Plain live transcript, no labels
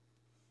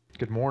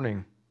Good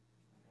morning.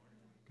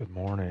 Good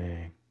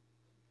morning.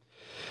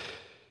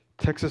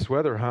 Texas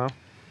weather, huh?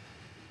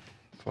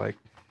 It's like,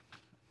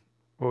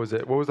 what was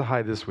it? What was the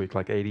high this week?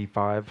 Like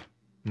 85,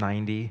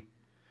 90?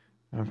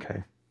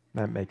 Okay,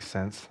 that makes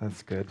sense.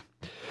 That's good.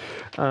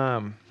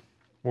 Well,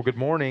 good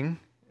morning.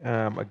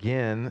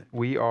 Again,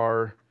 we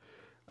are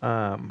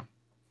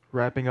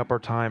wrapping up our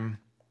time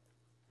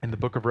in the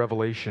book of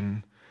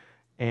Revelation.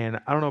 And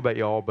I don't know about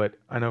y'all, but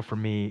I know for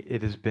me,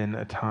 it has been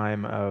a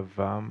time of,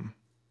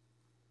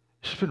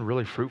 it's just been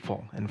really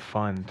fruitful and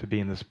fun to be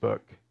in this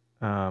book.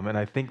 And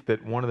I think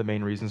that one of the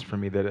main reasons for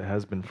me that it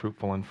has been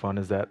fruitful and fun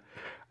is that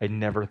I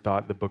never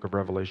thought the book of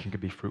Revelation could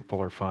be fruitful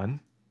or fun.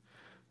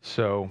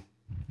 So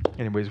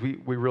anyways, we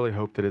really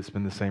hope that it's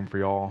been the same for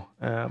y'all.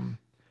 And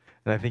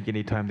I think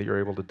anytime that you're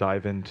able to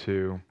dive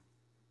into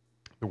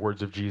the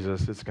words of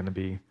Jesus, it's going to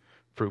be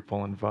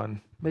fruitful and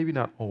fun. Maybe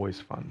not always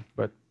fun,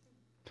 but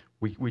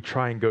we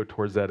try and go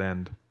towards that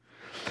end.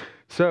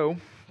 So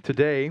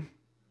today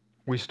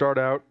we start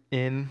out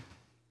and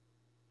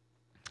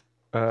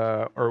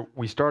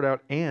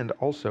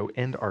also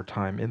end our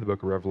time in the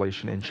book of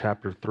Revelation in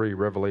chapter 3,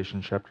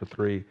 Revelation chapter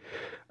 3.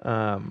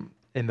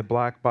 In the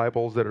black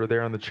Bibles that are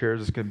there on the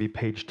chairs, it's going to be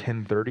page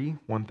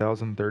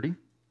 1030.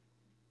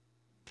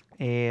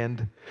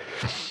 And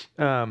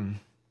so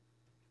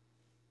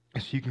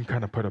you can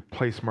kind of put a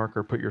place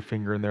marker, put your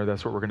finger in there.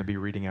 That's what we're going to be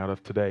reading out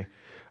of today.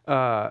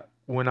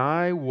 When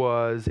I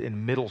was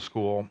in middle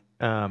school,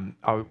 I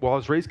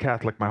was raised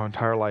Catholic my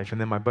entire life, and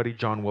then my buddy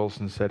John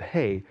Wilson said,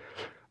 hey,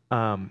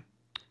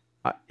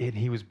 and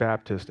he was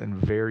Baptist and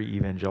very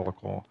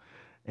evangelical,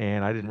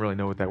 and I didn't really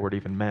know what that word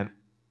even meant.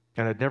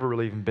 And I'd never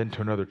really even been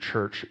to another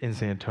church in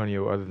San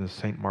Antonio other than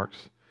St.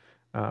 Mark's,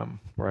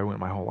 where I went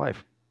my whole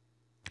life.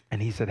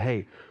 And he said,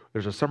 hey,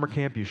 there's a summer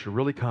camp. You should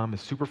really come.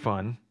 It's super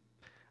fun.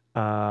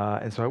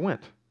 And so I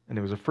went. And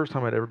it was the first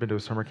time I'd ever been to a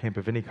summer camp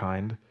of any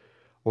kind,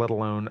 let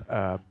alone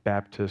a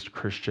Baptist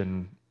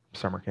Christian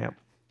summer camp.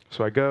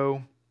 So I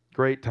go,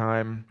 great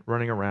time,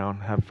 running around,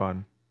 have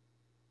fun.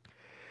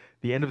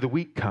 The end of the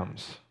week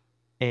comes,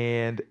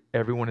 and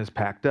everyone is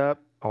packed up.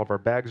 All of our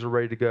bags are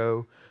ready to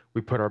go.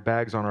 We put our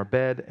bags on our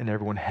bed, and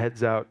everyone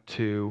heads out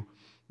to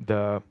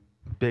the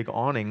big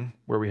awning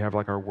where we have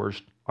like our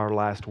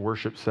last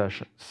worship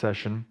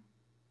session.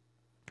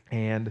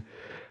 And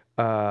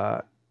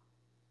after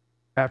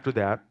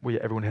that,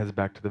 everyone heads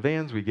back to the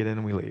vans. We get in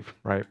and we leave.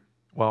 Right.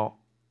 Well,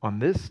 on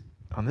this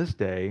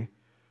day,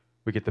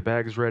 we get the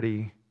bags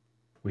ready.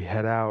 We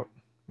head out.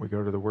 We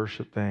go to the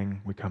worship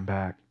thing. We come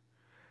back.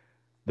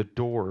 The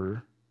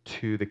door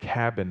to the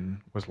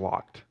cabin was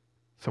locked.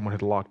 Someone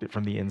had locked it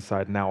from the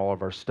inside. Now all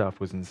of our stuff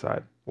was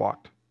inside,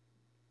 locked.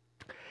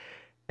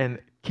 And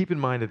keep in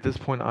mind, at this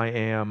point, I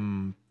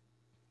am,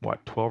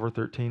 12 or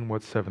 13?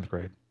 What's 7th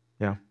grade?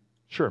 Yeah,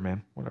 sure,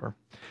 man, whatever.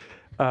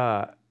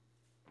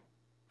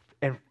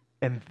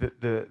 And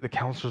the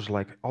counselor's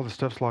like, all the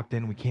stuff's locked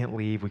in. We can't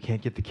leave. We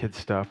can't get the kids'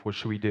 stuff. What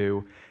should we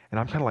do? And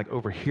I'm kind of like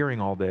overhearing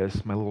all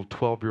this, my little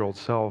 12-year-old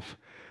self.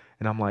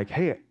 And I'm like,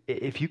 hey,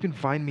 if you can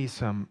find me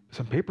some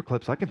paper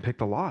clips, I can pick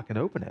the lock and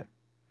open it.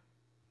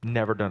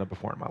 Never done it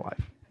before in my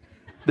life.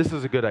 This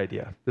is a good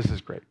idea. This is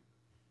great.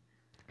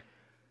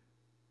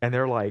 And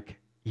they're like,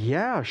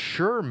 yeah,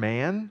 sure,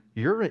 man.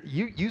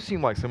 You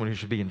seem like someone who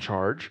should be in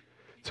charge.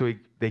 So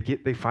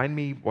they find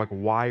me like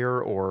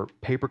wire or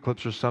paper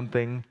clips or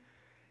something.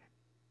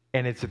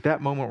 And it's at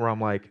that moment where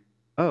I'm like,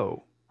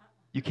 oh,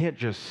 you can't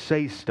just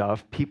say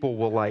stuff. People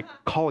will like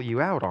call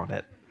you out on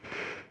it.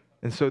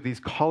 And so these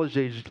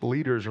college-age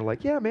leaders are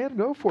like, yeah, man,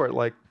 go for it.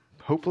 Like,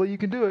 hopefully you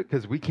can do it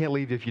because we can't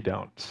leave if you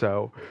don't.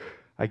 So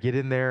I get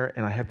in there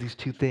and I have these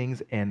two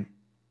things and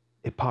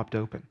it popped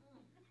open.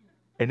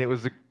 And it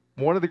was it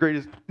was the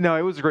greatest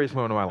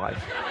moment of my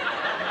life.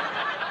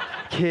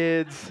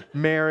 Kids,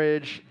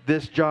 marriage,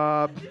 this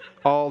job,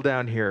 all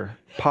down here.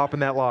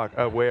 Popping that lock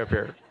way up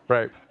here,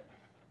 right?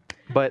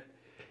 But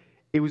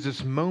it was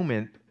this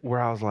moment where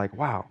I was like,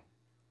 wow,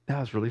 that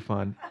was really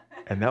fun.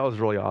 And that was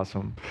really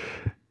awesome.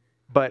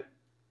 But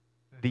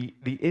the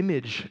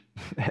image,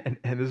 and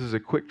this is a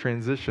quick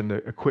transition,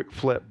 a quick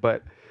flip,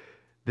 but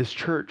this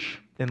church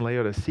in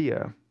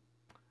Laodicea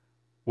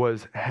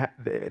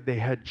they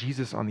had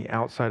Jesus on the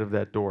outside of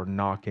that door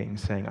knocking,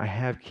 saying, I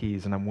have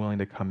keys and I'm willing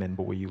to come in,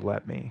 but will you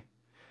let me?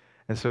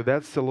 And so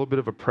that's a little bit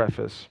of a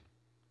preface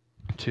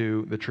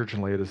to the church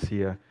in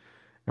Laodicea.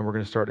 And we're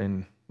going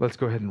to let's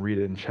go ahead and read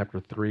it in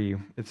chapter 3.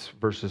 It's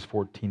verses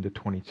 14 to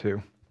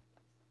 22.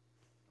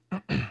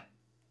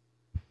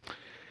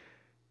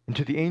 And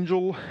to the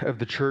angel of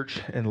the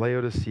church in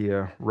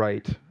Laodicea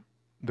write,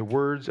 the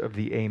words of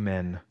the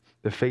Amen,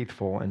 the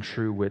faithful and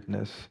true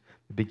witness,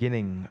 the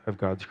beginning of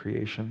God's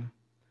creation.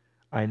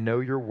 I know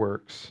your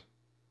works,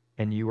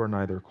 and you are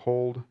neither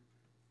cold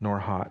nor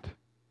hot.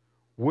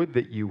 Would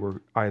that you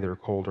were either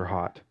cold or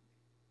hot.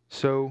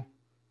 So,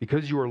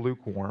 because you are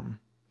lukewarm,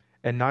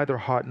 and neither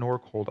hot nor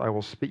cold, I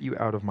will spit you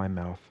out of my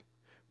mouth.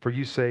 For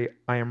you say,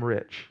 I am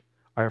rich,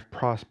 I have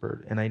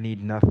prospered, and I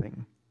need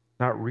nothing,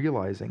 not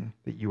realizing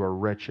that you are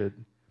wretched,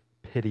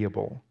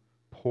 pitiable,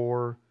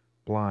 poor,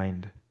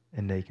 blind,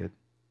 and naked.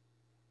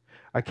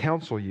 I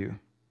counsel you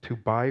to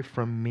buy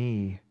from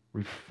me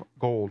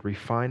gold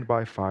refined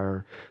by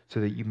fire, so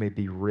that you may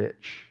be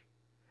rich,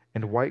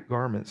 and white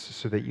garments,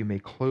 so that you may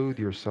clothe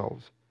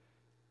yourselves,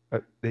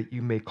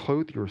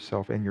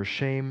 and your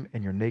shame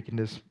and your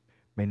nakedness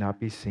may not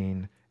be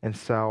seen, and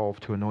salve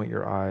to anoint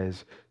your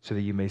eyes, so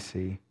that you may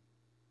see.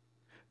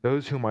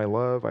 Those whom I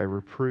love, I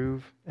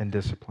reprove and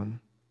discipline.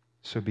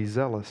 So be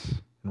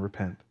zealous and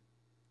repent.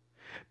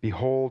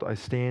 Behold, I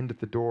stand at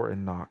the door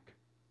and knock.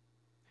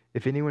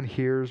 If anyone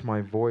hears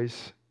my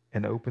voice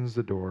and opens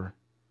the door,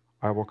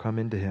 I will come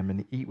into him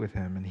and eat with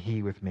him, and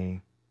he with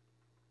me.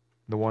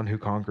 The one who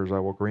conquers, I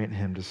will grant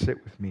him to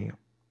sit with me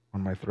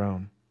on my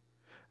throne.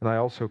 And I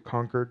also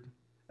conquered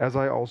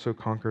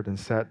and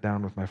sat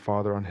down with my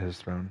Father on his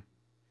throne.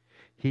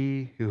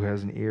 He who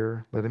has an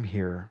ear, let him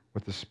hear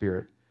what the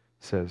Spirit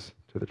says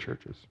to the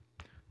churches.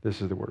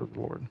 This is the word of the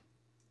Lord.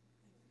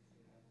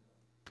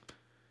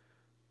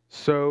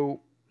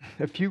 So,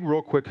 a few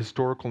real quick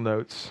historical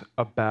notes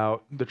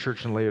about the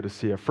church in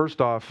Laodicea.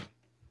 First off,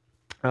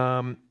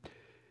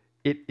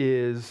 it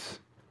is,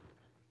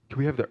 do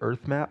we have the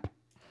earth map?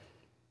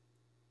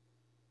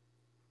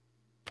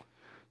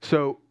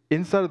 So,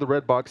 inside of the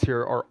red box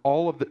here are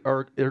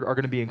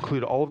going to be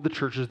included all of the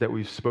churches that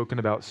we've spoken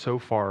about so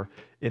far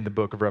in the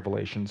book of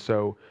Revelation.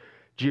 So,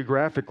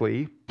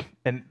 geographically,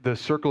 and the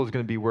circle is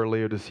going to be where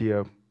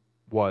Laodicea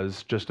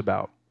was just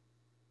about.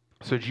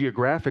 So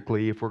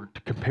geographically, if we're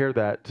to compare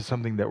that to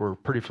something that we're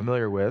pretty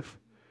familiar with,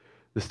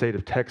 the state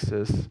of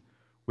Texas,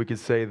 we could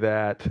say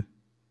that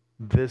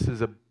this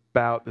is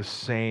about the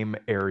same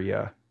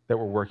area that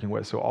we're working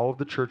with. So all of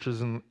the churches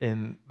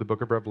in the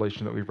book of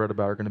Revelation that we've read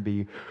about are going to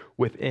be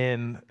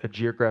within a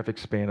geographic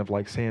span of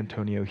like San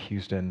Antonio,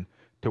 Houston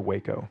to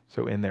Waco.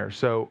 So in there.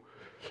 So,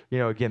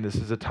 again, this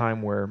is a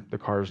time where the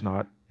car is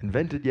not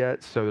invented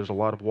yet. So there's a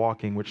lot of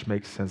walking, which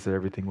makes sense that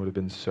everything would have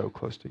been so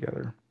close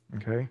together.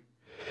 Okay.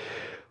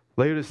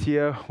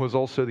 Laodicea was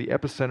also the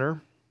epicenter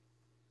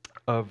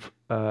of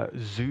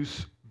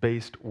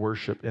Zeus-based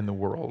worship in the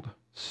world.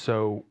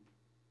 So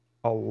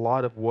a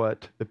lot of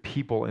what the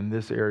people in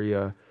this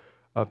area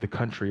of the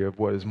country of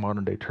what is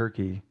modern-day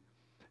Turkey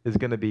is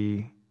going to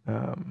be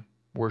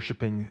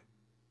worshiping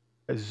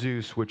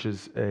Zeus, which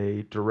is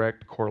a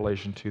direct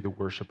correlation to the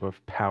worship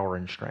of power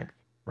and strength,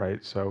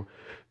 right? So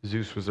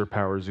Zeus was their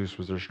power, Zeus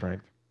was their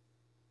strength.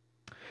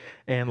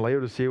 And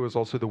Laodicea was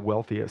also the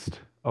wealthiest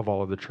of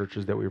all of the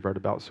churches that we've read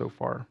about so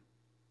far.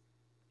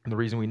 And the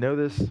reason we know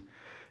this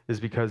is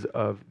because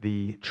of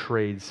the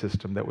trade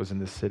system that was in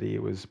the city.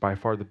 It was by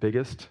far the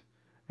biggest,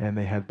 and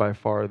they had by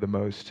far the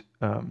most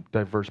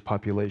diverse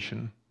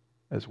population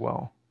as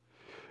well.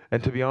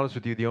 And to be honest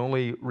with you, the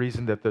only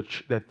reason that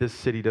that this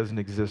city doesn't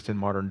exist in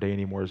modern day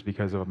anymore is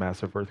because of a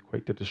massive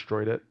earthquake that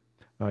destroyed it.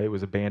 It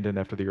was abandoned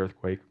after the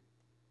earthquake,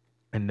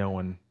 and no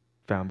one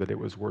found that it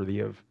was worthy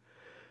of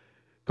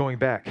going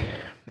back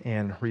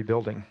and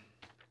rebuilding.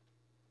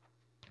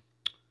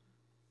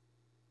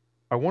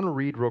 I want to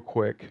read real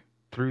quick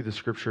through the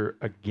scripture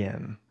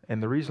again.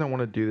 And the reason I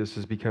want to do this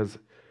is because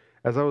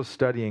as I was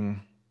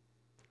studying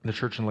the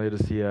church in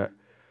Laodicea,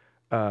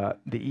 the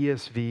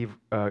ESV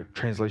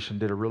translation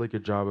did a really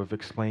good job of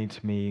explaining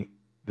to me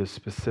the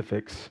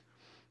specifics.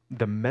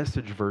 The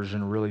Message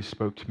version really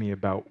spoke to me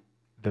about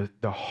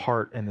the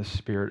heart and the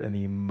spirit and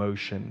the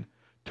emotion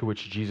to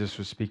which Jesus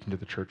was speaking to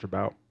the church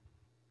about.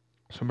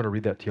 So I'm going to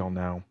read that to y'all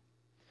now.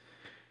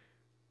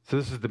 So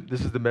this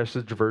is the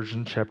Message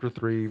version, chapter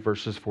 3,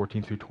 verses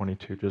 14 through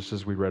 22, just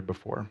as we read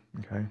before,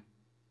 okay?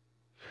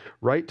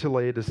 Write to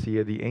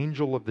Laodicea, the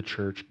angel of the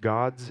church,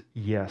 God's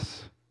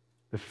yes,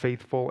 the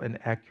faithful and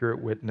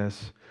accurate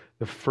witness,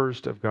 the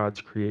first of God's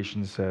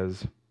creation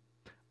says,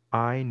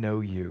 I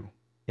know you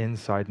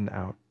inside and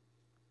out,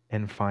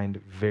 and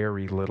find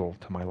very little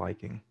to my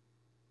liking.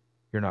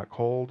 You're not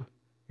cold,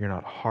 you're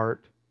not hot.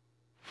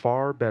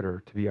 Far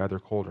better to be either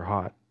cold or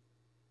hot.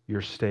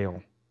 You're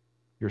stale,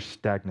 you're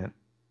stagnant.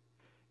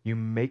 You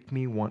make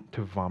me want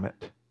to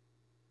vomit.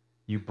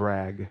 You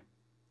brag.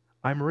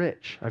 I'm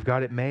rich. I've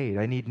got it made.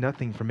 I need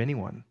nothing from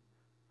anyone.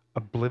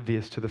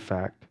 Oblivious to the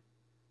fact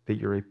that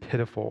you're a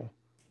pitiful,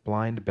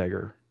 blind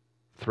beggar,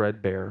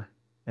 threadbare,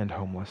 and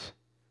homeless.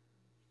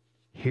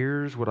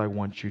 Here's what I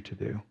want you to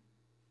do.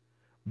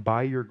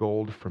 Buy your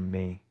gold from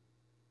me.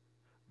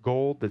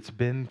 Gold that's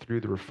been through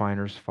the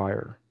refiner's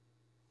fire.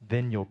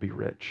 Then you'll be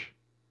rich.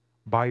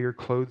 Buy your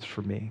clothes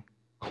from me.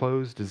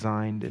 Clothes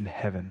designed in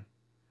heaven.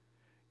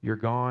 You've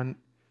gone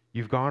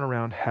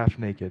around half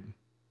naked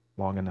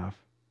long enough.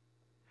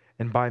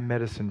 And buy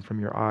medicine from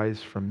your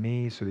eyes from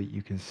me so that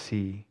you can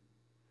see,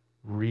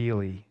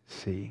 really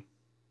see.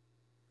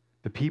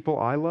 The people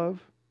I love,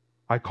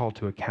 I call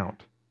to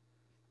account.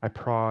 I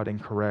prod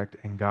and correct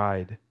and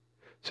guide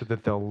so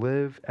that they'll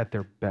live at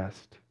their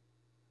best.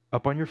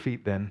 Up on your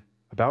feet then,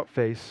 about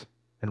face,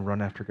 and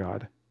run after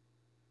God.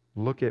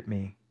 Look at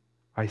me.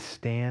 I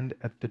stand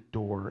at the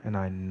door and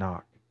I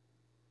knock.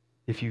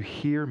 If you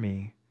hear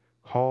me,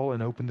 call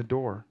and open the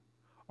door.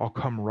 I'll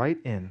come right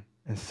in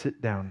and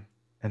sit down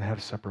and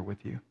have supper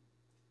with you.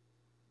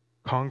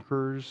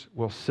 Conquerors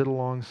will sit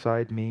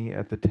alongside me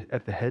at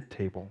the head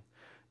table,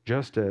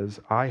 just as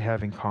I,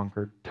 having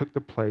conquered, took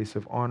the place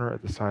of honor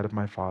at the side of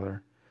my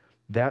Father.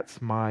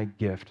 That's my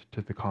gift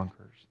to the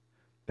conquerors.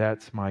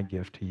 That's my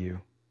gift to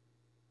you.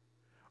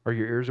 Are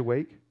your ears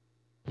awake?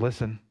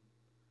 Listen.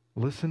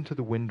 Listen to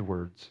the wind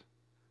words,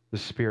 the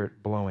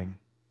Spirit blowing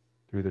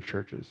through the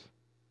churches.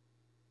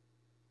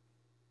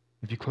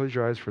 If you close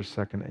your eyes for a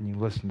second and you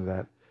listen to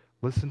that,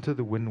 listen to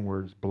the wind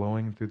words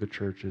blowing through the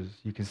churches.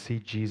 You can see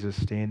Jesus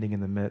standing in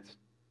the midst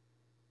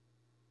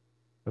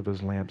of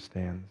those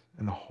lampstands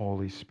and the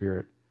Holy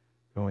Spirit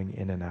going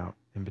in and out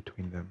in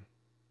between them.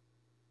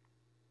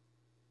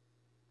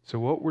 So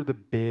what were the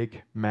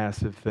big,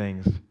 massive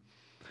things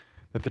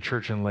that the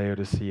church in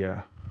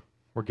Laodicea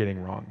were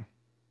getting wrong?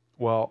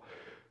 Well,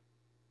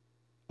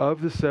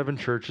 of the 7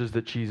 churches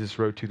that Jesus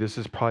wrote to, this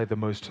is probably the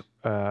most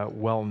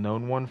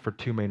well-known one for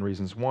 2 main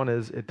reasons. One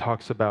is it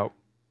talks about,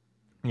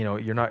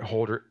 you're not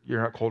cold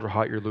or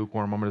hot, you're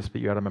lukewarm. I'm going to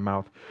spit you out of my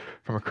mouth.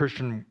 From a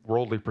Christian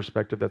worldly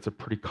perspective, that's a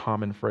pretty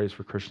common phrase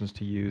for Christians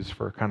to use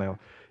for kind of,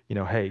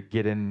 hey,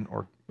 get in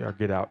or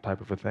get out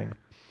type of a thing.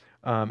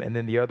 And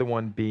then the other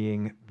one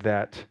being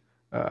that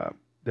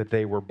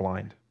they were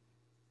blind.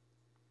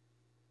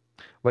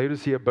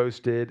 Laodicea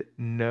boasted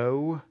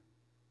no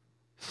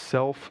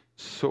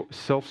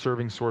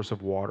self-serving source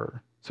of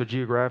water. So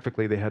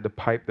geographically, they had to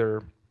pipe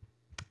their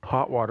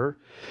hot water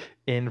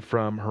in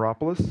from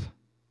Hierapolis,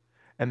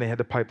 and they had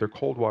to pipe their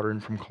cold water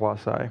in from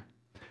Colossae.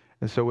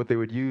 And so what they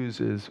would use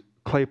is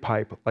clay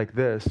pipe like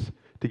this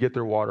to get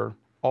their water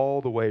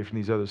all the way from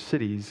these other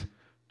cities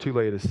to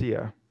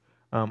Laodicea.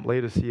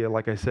 Laodicea,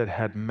 like I said,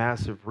 had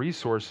massive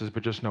resources,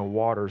 but just no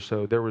water.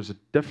 So there was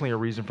definitely a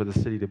reason for the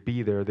city to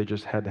be there. They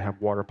just had to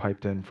have water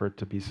piped in for it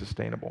to be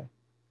sustainable.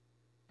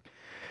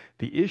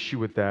 The issue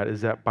with that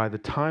is that by the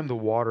time the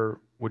water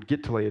would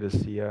get to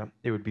Laodicea,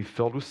 it would be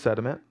filled with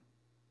sediment,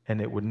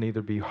 and it would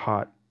neither be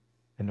hot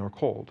nor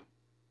cold.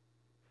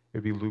 It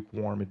would be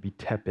lukewarm, it'd be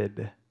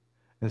tepid.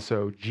 And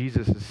so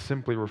Jesus is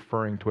simply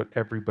referring to what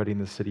everybody in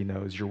the city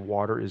knows. Your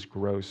water is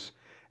gross,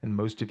 and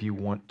most of you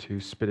want to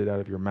spit it out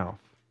of your mouth,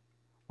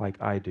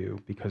 like I do,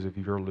 because of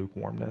your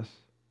lukewarmness.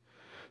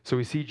 So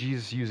we see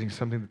Jesus using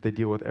something that they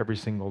deal with every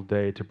single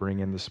day to bring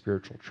in the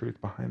spiritual truth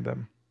behind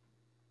them.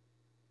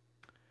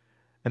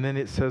 And then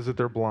it says that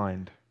they're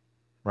blind,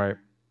 right?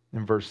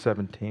 In verse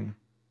 17.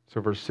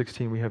 So verse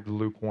 16, we have the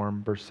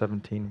lukewarm. Verse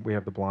 17, we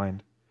have the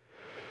blind.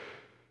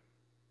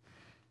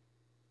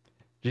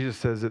 Jesus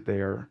says that they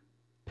are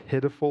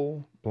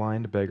pitiful,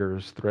 blind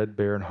beggars,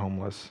 threadbare, and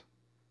homeless.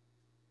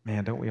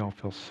 Man, don't we all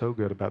feel so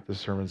good about this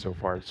sermon so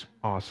far? It's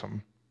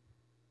awesome.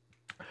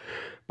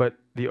 But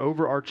the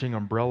overarching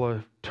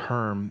umbrella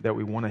term that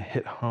we want to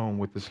hit home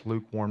with this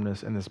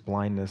lukewarmness and this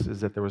blindness is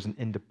that there was an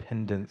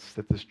independence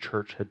that this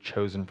church had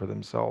chosen for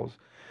themselves,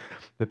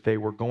 that they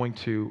were going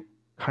to,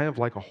 kind of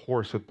like a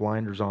horse with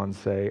blinders on,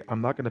 say,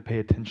 I'm not going to pay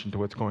attention to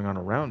what's going on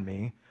around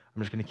me.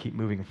 I'm just going to keep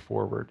moving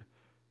forward.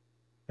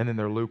 And then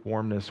their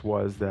lukewarmness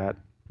was that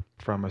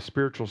from a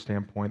spiritual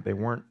standpoint, they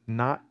weren't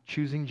not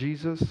choosing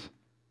Jesus,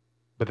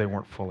 but they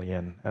weren't fully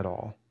in at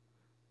all.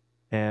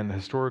 And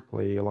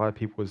historically, a lot of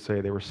people would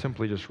say they were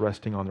simply just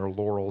resting on their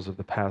laurels of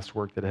the past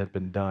work that had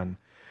been done.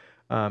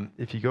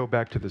 If you go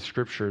back to the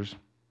scriptures,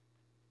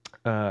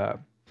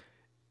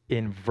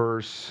 in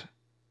verse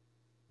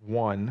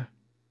 1,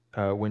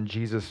 when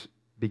Jesus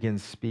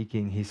begins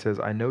speaking, he says,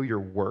 I know your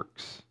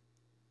works.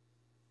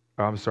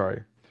 Oh, I'm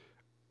sorry,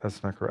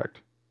 that's not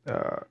correct.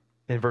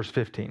 In verse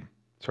 15,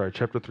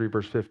 chapter 3,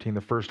 verse 15,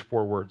 the first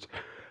 4 words,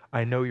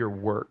 I know your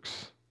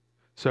works.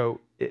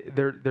 So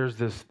there's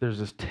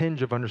this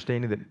tinge of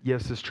understanding that,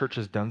 yes, this church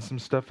has done some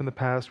stuff in the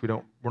past.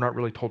 We're not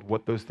really told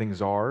what those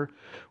things are.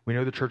 We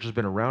know the church has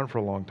been around for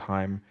a long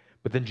time,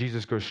 but then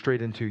Jesus goes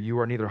straight into, you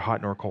are neither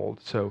hot nor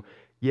cold. So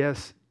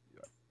yes,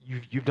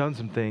 you've done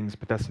some things,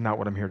 but that's not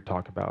what I'm here to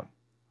talk about.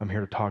 I'm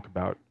here to talk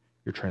about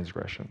your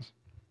transgressions.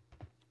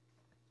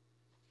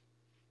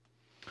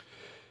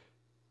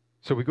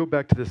 So we go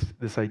back to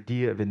this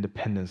idea of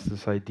independence,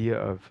 this idea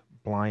of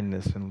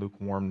blindness and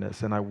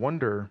lukewarmness, and I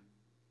wonder,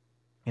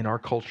 in our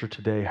culture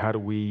today, how do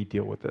we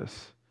deal with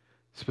this?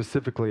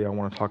 Specifically, I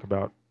want to talk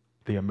about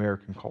the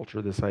American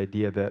culture, this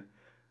idea that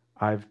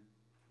I've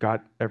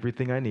got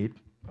everything I need,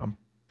 I'm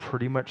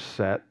pretty much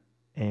set,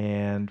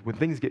 and when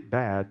things get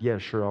bad, yeah,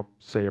 sure, I'll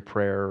say a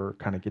prayer or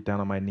kind of get down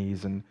on my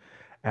knees and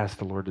ask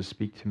the Lord to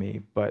speak to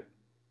me, but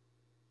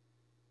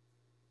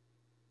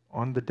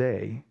on the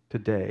day,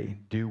 today,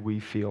 do we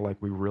feel like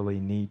we really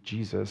need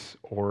Jesus,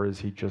 or is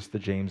he just the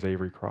James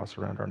Avery cross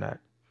around our neck?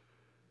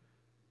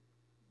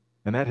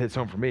 And that hits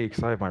home for me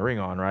because I have my ring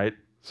on, right?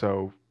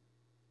 So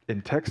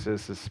in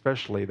Texas,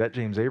 especially, that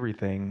James Avery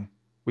thing,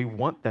 we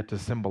want that to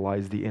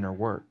symbolize the inner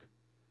work.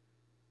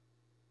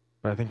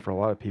 But I think for a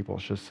lot of people,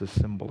 it's just a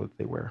symbol that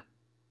they wear.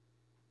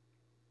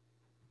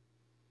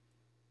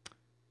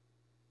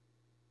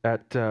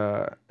 At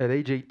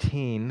age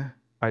 18,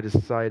 I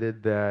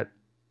decided that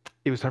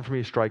it was time for me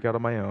to strike out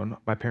on my own.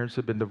 My parents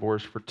had been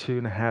divorced for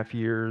 2.5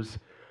 years,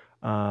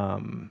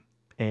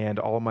 and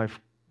all of my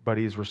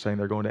buddies were saying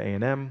they're going to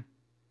A&M.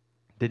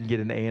 Didn't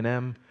get an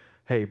A&M.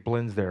 Hey,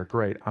 blends there.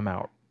 Great, I'm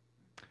out.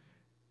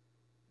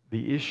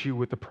 The issue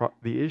with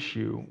the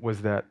issue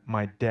was that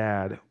my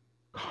dad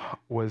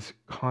was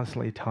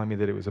constantly telling me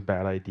that it was a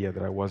bad idea,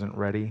 that I wasn't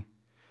ready,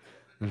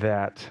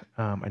 that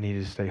I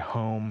needed to stay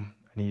home,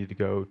 I needed to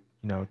go,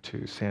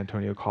 to San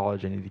Antonio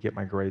College, I needed to get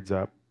my grades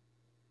up.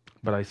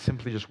 But I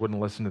simply just wouldn't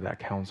listen to that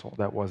counsel.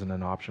 That wasn't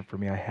an option for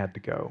me. I had to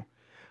go.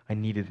 I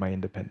needed my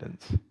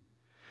independence.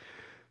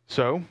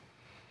 So,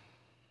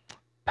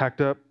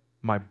 packed up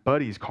my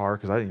buddy's car,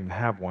 because I didn't even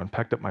have one,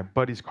 packed up my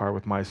buddy's car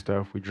with my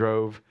stuff. We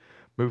drove,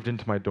 moved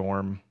into my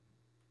dorm,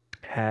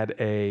 had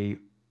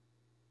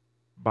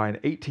by an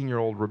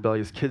 18-year-old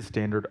rebellious kid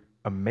standard,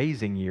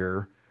 amazing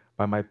year.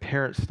 By my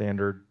parents'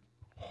 standard,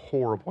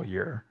 horrible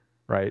year,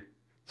 right?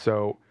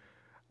 So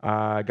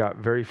I got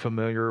very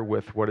familiar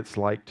with what it's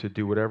like to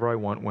do whatever I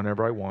want,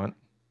 whenever I want.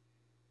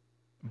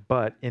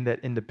 But in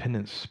that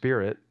independent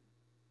spirit,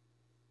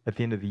 at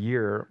the end of the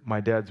year,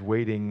 my dad's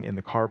waiting in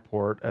the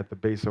carport at the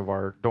base of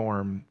our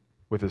dorm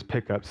with his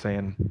pickup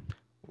saying,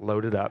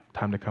 load it up,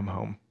 time to come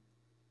home.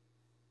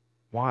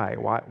 Why?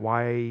 What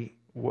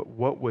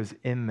was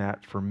in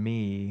that for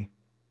me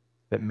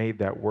that made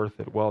that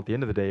worth it? Well, at the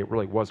end of the day, it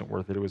really wasn't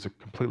worth it. It was a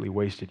completely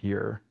wasted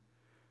year.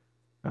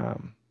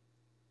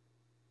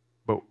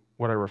 But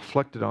what I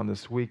reflected on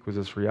this week was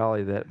this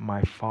reality that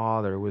my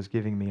father was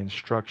giving me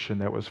instruction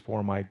that was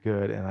for my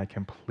good, and I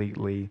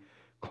completely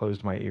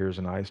closed my ears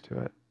and eyes to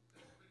it.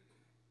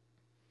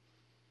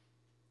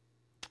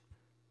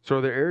 So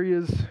are there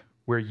areas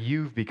where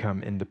you've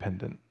become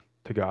independent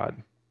to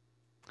God?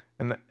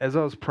 And as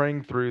I was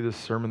praying through this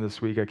sermon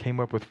this week, I came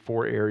up with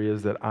 4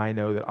 areas that I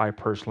know that I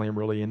personally am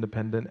really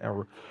independent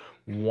or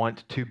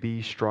want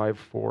to strive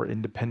for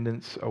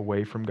independence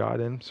away from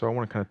God in. So I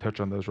want to kind of touch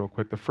on those real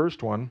quick. The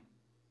first one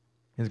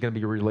is going to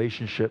be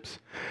relationships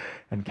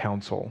and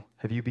counsel.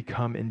 Have you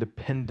become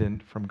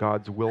independent from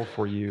God's will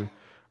for you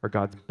or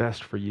God's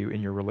best for you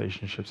in your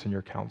relationships and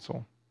your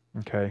counsel?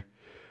 Okay.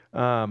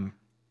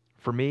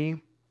 For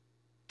me,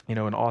 in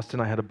Austin,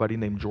 I had a buddy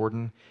named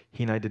Jordan.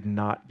 He and I did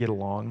not get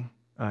along.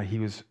 He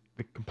was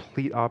the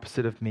complete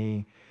opposite of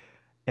me,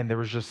 and there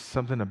was just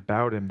something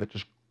about him that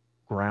just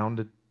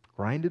ground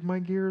my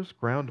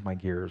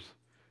gears.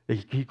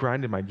 He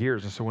grinded my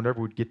gears, and so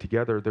whenever we'd get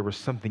together, there was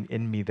something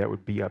in me that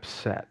would be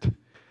upset.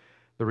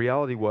 The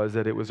reality was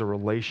that it was a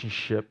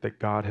relationship that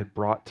God had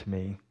brought to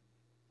me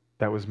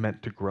that was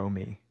meant to grow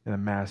me in a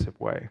massive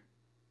way.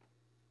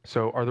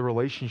 So are the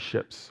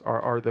relationships,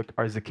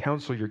 is the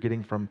counsel you're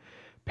getting from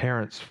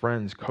parents,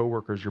 friends,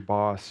 coworkers, your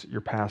boss,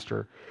 your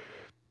pastor,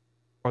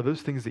 are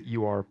those things that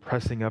you are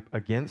pressing up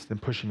against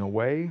and pushing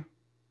away,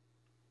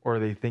 or are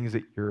they things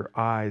that your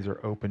eyes are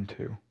open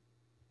to?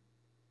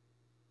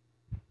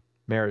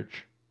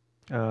 Marriage.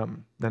 Now,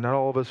 not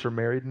all of us are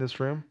married in this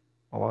room.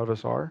 A lot of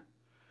us are.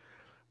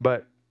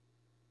 But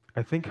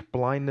I think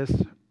blindness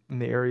in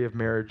the area of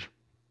marriage,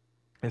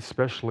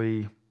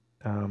 especially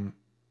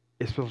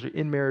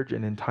in marriage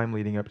and in time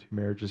leading up to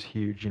marriage, is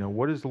huge.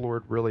 What is the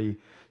Lord really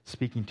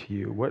speaking to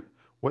you?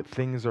 What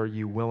things are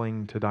you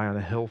willing to die on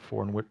a hill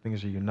for, and what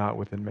things are you not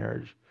within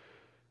marriage?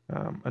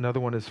 Another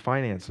one is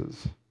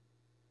finances.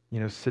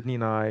 Sydney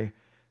and I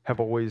have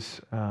always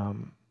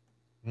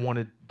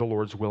wanted the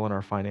Lord's will in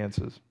our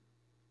finances.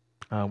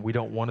 We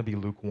don't want to be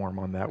lukewarm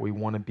on that. We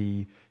want to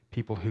be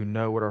people who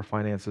know what our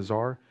finances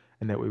are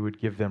and that we would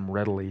give them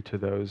readily to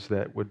those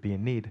that would be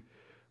in need.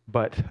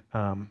 But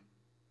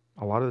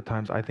a lot of the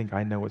times I think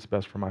I know what's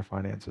best for my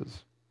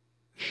finances.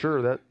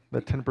 Sure, that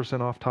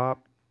 10% off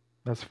top,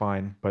 that's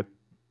fine. But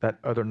that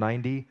other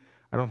 90,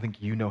 I don't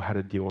think you know how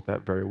to deal with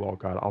that very well,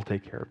 God. I'll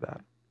take care of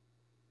that.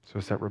 So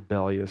it's that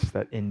rebellious,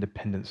 that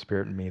independent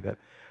spirit in me that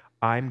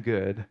I'm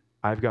good.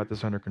 I've got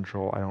this under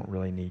control. I don't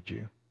really need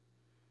you.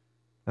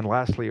 And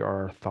lastly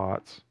are our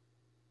thoughts.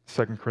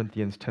 2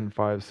 Corinthians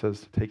 10:5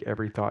 says to take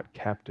every thought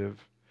captive.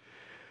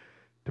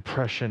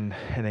 Depression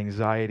and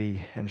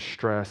anxiety and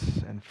stress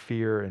and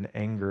fear and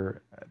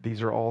anger,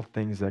 these are all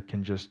things that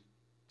can just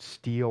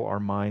steal our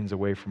minds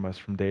away from us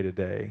from day to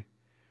day.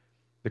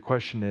 The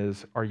question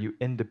is, are you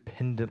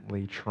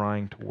independently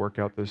trying to work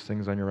out those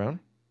things on your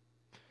own?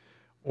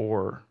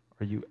 Or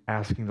are you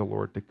asking the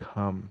Lord to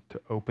come,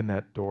 to open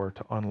that door,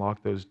 to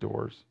unlock those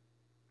doors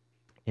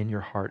in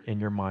your heart,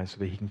 in your mind, so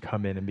that he can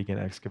come in and begin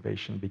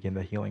excavation, begin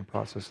the healing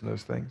process in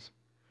those things?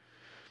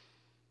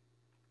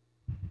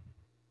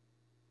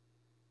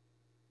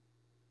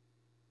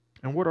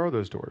 And what are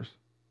those doors?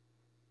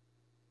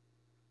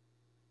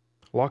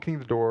 Locking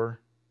the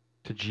door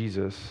to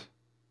Jesus.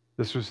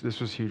 This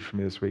was huge for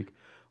me this week.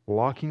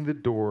 Locking the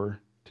door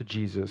to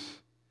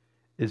Jesus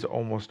is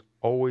almost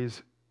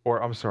always,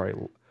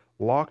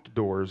 locked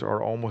doors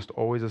are almost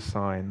always a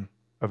sign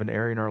of an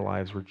area in our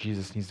lives where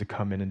Jesus needs to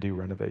come in and do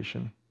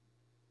renovation.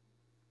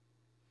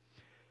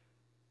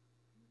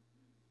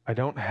 I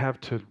don't have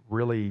to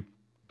really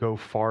go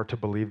far to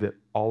believe that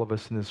all of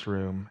us in this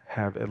room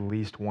have at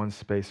least one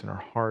space in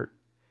our heart,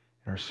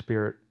 in our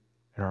spirit,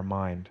 in our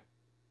mind,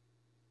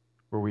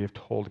 where we have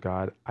told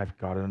God, I've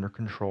got it under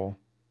control.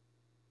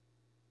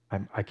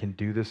 I can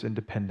do this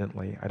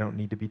independently. I don't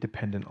need to be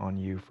dependent on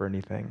you for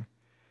anything.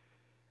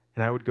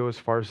 And I would go as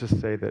far as to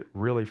say that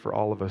really for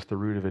all of us, the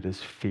root of it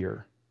is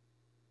fear.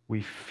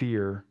 We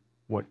fear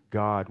what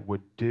God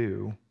would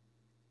do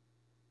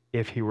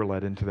if he were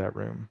led into that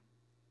room.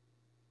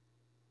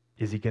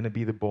 Is he going to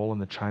be the bull in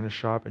the china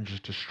shop and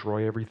just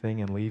destroy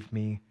everything and leave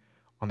me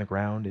on the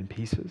ground in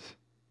pieces?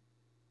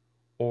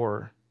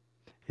 Or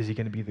is he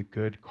going to be the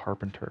good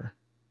carpenter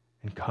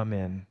and come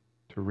in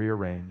to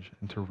rearrange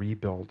and to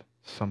rebuild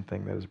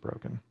something that is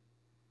broken?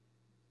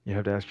 You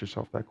have to ask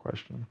yourself that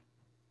question.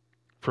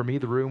 For me,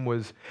 the room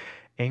was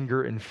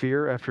anger and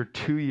fear. After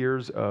 2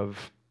 years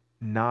of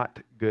not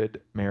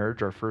good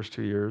marriage, our first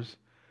 2 years,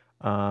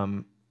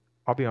 I'll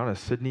be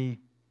honest, Sydney,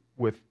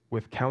 with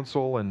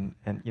counsel and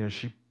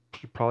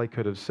she probably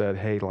could have said,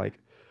 hey, like,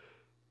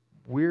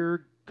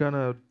 we're going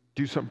to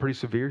do something pretty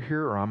severe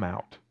here or I'm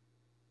out.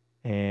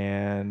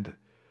 And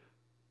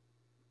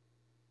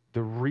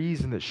the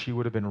reason that she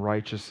would have been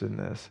righteous in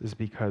this is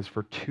because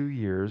for 2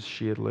 years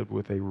she had lived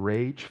with a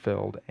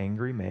rage-filled,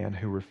 angry man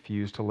who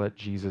refused to let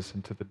Jesus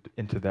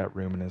into that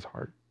room in his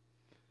heart.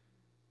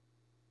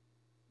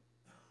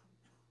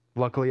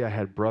 Luckily, I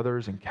had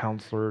brothers and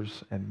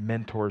counselors and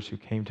mentors who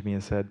came to me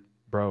and said,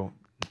 bro,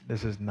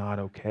 this is not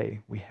okay.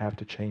 We have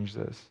to change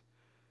this.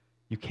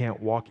 You can't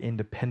walk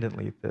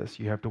independently at this.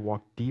 You have to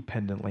walk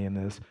dependently in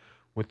this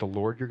with the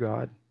Lord your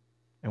God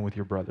and with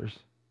your brothers.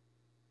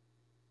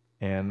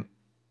 And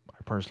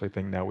I personally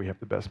think now we have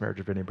the best marriage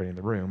of anybody in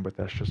the room, but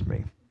that's just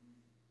me.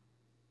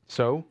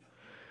 So,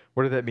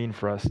 what did that mean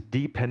for us?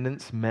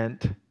 Dependence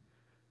meant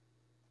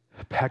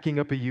packing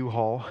up a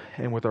U-Haul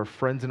and with our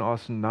friends in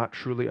Austin not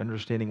truly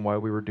understanding why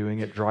we were doing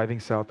it, driving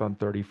south on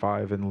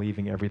 35 and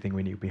leaving everything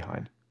we knew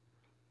behind.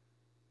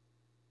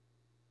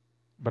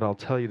 But I'll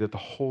tell you that the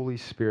Holy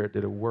Spirit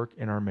did a work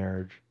in our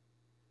marriage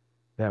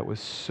that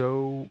was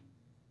so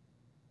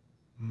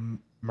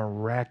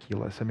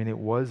miraculous. I mean, it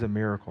was a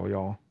miracle,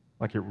 y'all.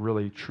 Like it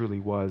really, truly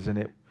was.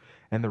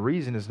 And the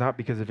reason is not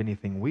because of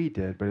anything we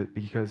did, but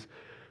because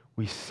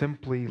we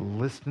simply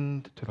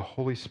listened to the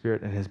Holy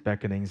Spirit and his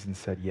beckonings and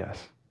said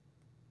yes.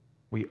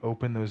 We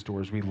opened those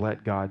doors. We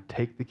let God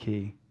take the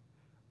key,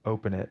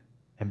 open it,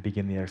 and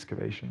begin the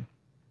excavation.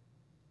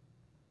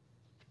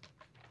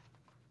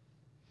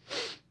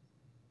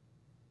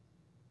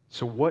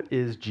 So what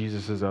is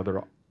Jesus's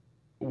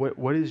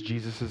what is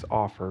Jesus's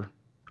offer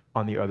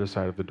on the other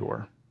side of the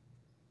door?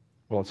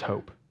 Well, it's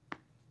hope.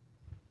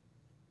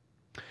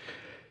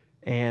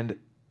 And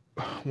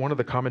one of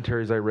the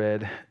commentaries I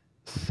read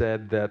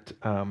said that,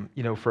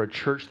 for a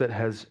church that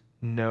has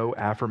no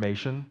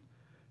affirmation,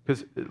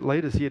 because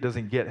Laodicea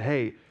doesn't get,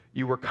 hey,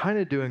 you were kind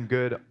of doing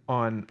good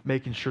on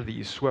making sure that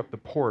you swept the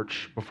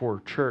porch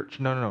before church.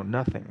 No,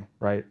 nothing,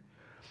 right?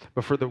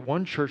 But for the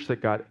one church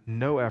that got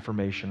no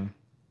affirmation,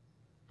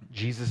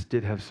 Jesus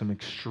did have some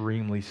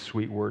extremely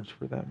sweet words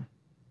for them.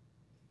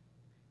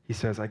 He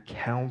says, I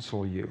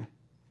counsel you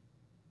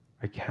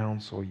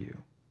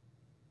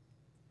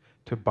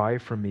to buy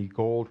from me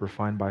gold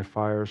refined by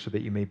fire so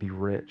that you may be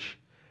rich,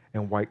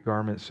 and white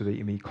garments so that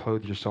you may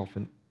clothe yourself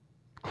and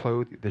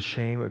clothe the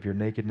shame of your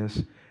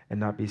nakedness and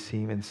not be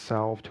seen, and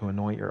salve to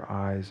anoint your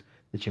eyes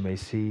that you may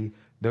see.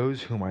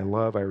 Those whom I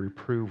love I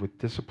reprove with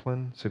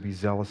discipline, so be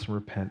zealous and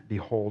repent.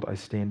 Behold, I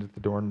stand at the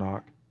door and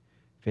knock.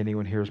 If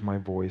anyone hears my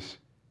voice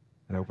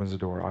and opens the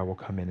door, I will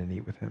come in and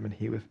eat with him and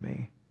he with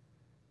me.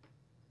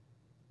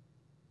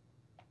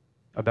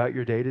 About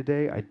your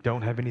day-to-day, I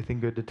don't have anything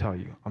good to tell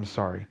you. I'm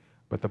sorry.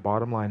 But the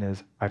bottom line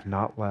is, I've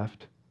not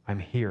left. I'm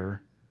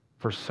here.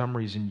 For some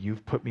reason,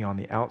 you've put me on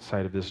the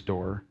outside of this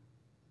door.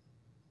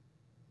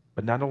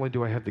 But not only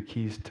do I have the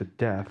keys to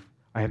death,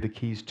 I have the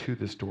keys to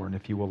this door. And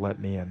if you will let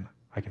me in,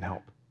 I can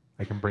help.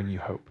 I can bring you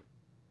hope.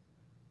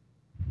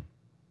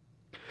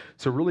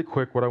 So really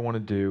quick, what I want to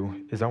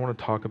do is I want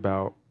to talk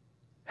about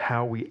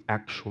how we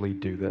actually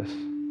do this.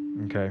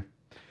 Okay?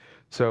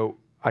 So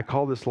I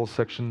call this little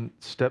section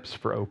steps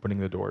for opening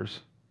the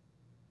doors.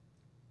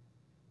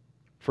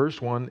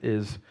 First one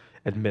is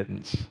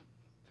admittance.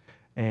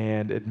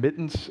 And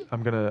admittance,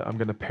 I'm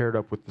gonna pair it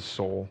up with the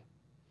soul.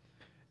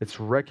 It's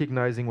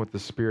recognizing what the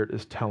Spirit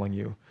is telling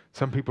you.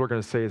 Some people are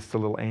going to say it's the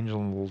little angel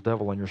and the little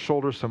devil on your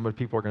shoulder. Some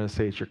people are going to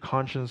say it's your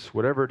conscience.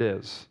 Whatever it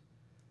is,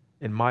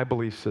 in my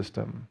belief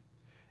system,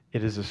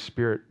 it is a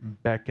Spirit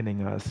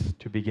beckoning us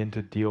to begin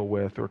to deal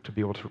with or to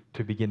be able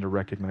to begin to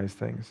recognize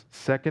things.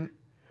 Second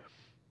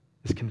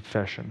is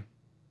confession.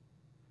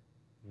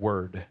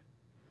 Word.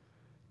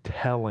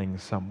 Telling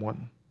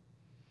someone.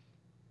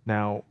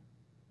 Now,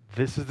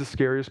 this is the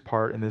scariest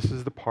part, and this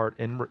is the part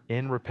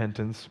in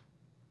repentance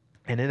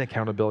and in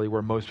accountability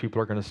where most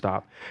people are going to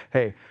stop.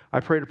 Hey, I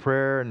prayed a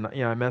prayer and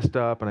I messed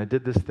up and I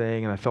did this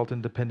thing and I felt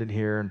independent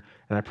here and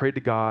I prayed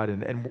to God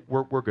and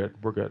we're good.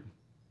 We're good.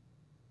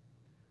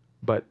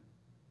 But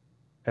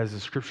as the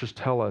scriptures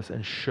tell us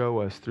and show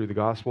us through the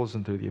Gospels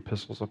and through the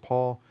epistles of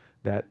Paul,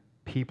 that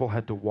people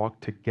had to walk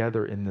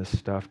together in this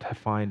stuff to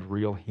find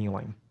real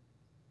healing.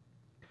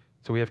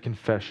 So we have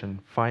confession,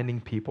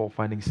 finding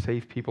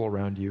safe people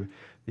around you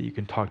that you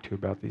can talk to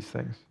about these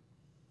things.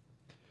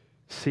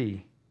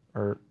 C,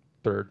 or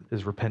third,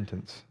 is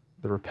repentance,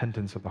 the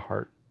repentance of the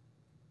heart.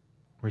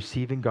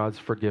 Receiving God's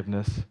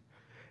forgiveness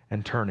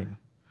and turning.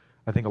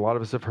 I think a lot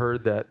of us have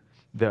heard that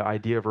the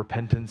idea of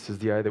repentance is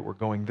the idea that we're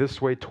going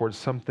this way towards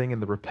something,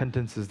 and the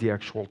repentance is the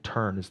actual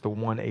turn. It's the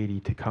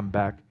 180 to come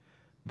back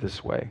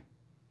this way.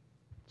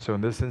 So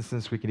in this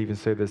instance, we can even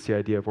say this, the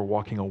idea of we're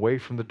walking away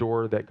from the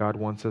door that God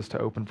wants us to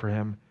open for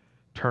him,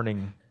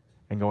 turning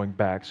and going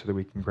back so that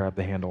we can grab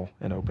the handle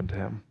and open to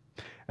him.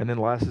 And then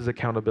last is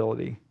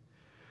accountability.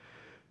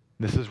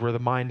 This is where the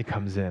mind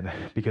comes in,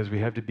 because we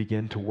have to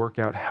begin to work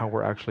out how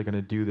we're actually going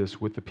to do this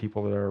with the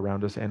people that are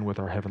around us and with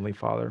our Heavenly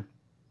Father.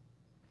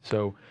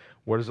 So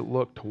what does it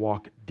look to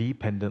walk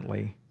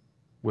dependently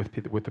with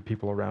the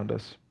people around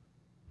us?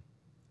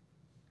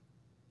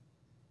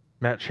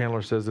 Matt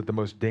Chandler says that the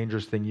most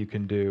dangerous thing you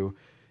can do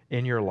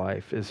in your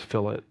life is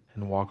fill it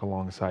and walk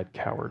alongside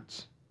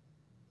cowards.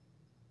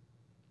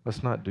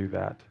 Let's not do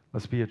that.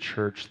 Let's be a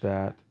church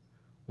that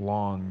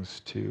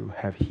longs to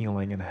have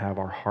healing and have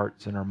our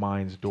hearts and our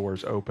minds'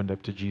 doors opened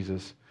up to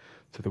Jesus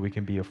so that we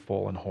can be a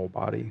full and whole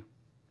body.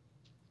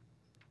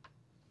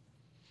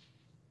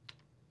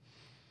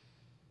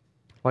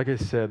 Like I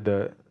said,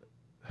 the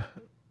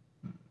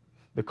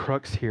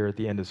crux here at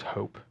the end is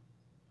hope.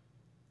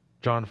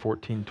 John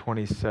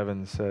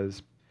 14:27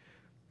 says,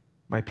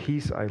 "My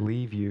peace I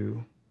leave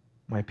you,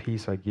 my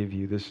peace I give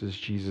you." This is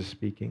Jesus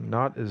speaking.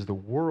 "Not as the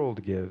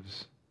world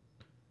gives,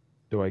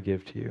 do I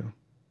give to you.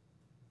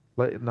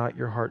 Let not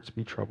your hearts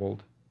be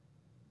troubled,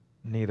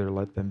 neither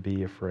let them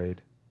be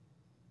afraid."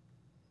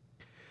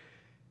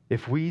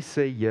 If we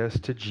say yes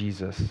to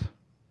Jesus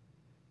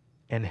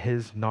and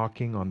his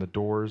knocking on the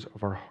doors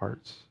of our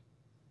hearts,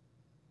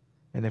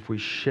 and if we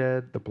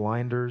shed the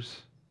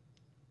blinders,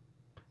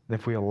 and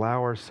if we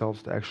allow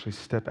ourselves to actually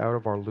step out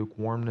of our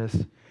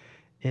lukewarmness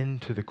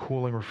into the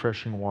cooling,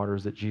 refreshing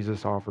waters that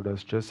Jesus offered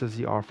us, just as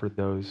he offered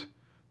those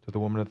to the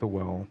woman at the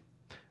well,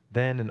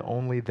 then and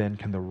only then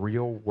can the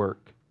real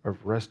work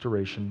of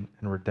restoration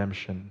and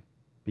redemption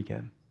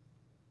begin.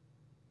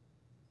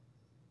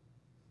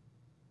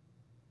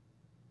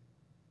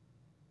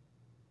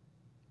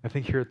 I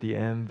think here at the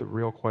end, the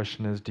real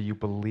question is, do you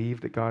believe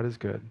that God is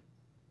good?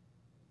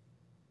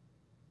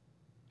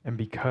 And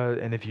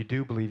if you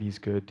do believe he's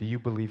good, do you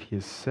believe he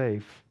is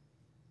safe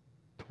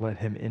to let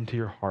him into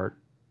your heart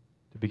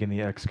to begin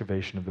the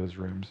excavation of those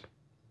rooms?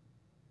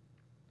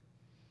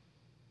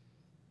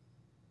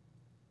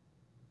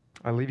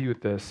 I leave you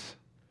with this.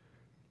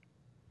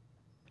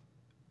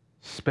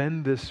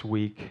 Spend this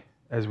week,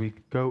 as we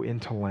go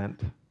into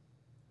Lent,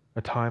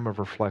 a time of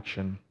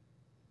reflection,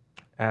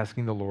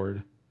 asking the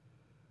Lord,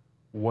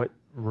 what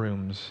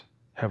rooms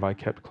have I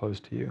kept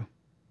close to you?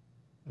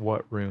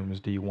 What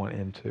rooms do you want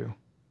into?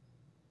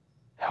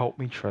 Help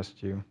me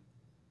trust you.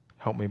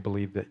 Help me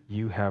believe that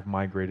you have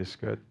my greatest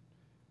good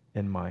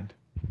in mind.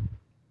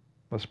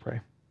 Let's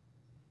pray.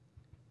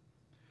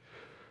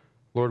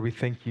 Lord, we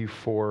thank you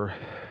for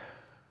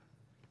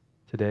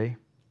today.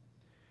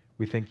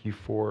 We thank you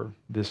for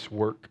this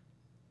work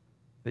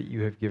that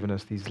you have given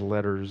us, these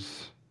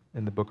letters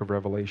in the book of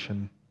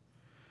Revelation.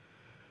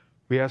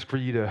 We ask for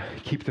you to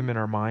keep them in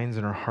our minds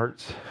and our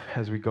hearts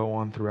as we go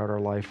on throughout our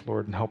life,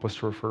 Lord, and help us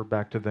to refer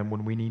back to them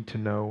when we need to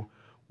know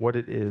what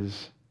it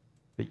is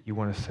that you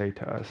want to say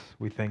to us.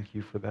 We thank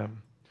you for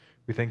them.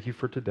 We thank you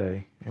for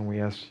today, and we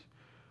ask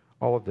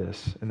all of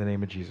this in the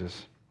name of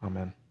Jesus.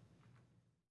 Amen.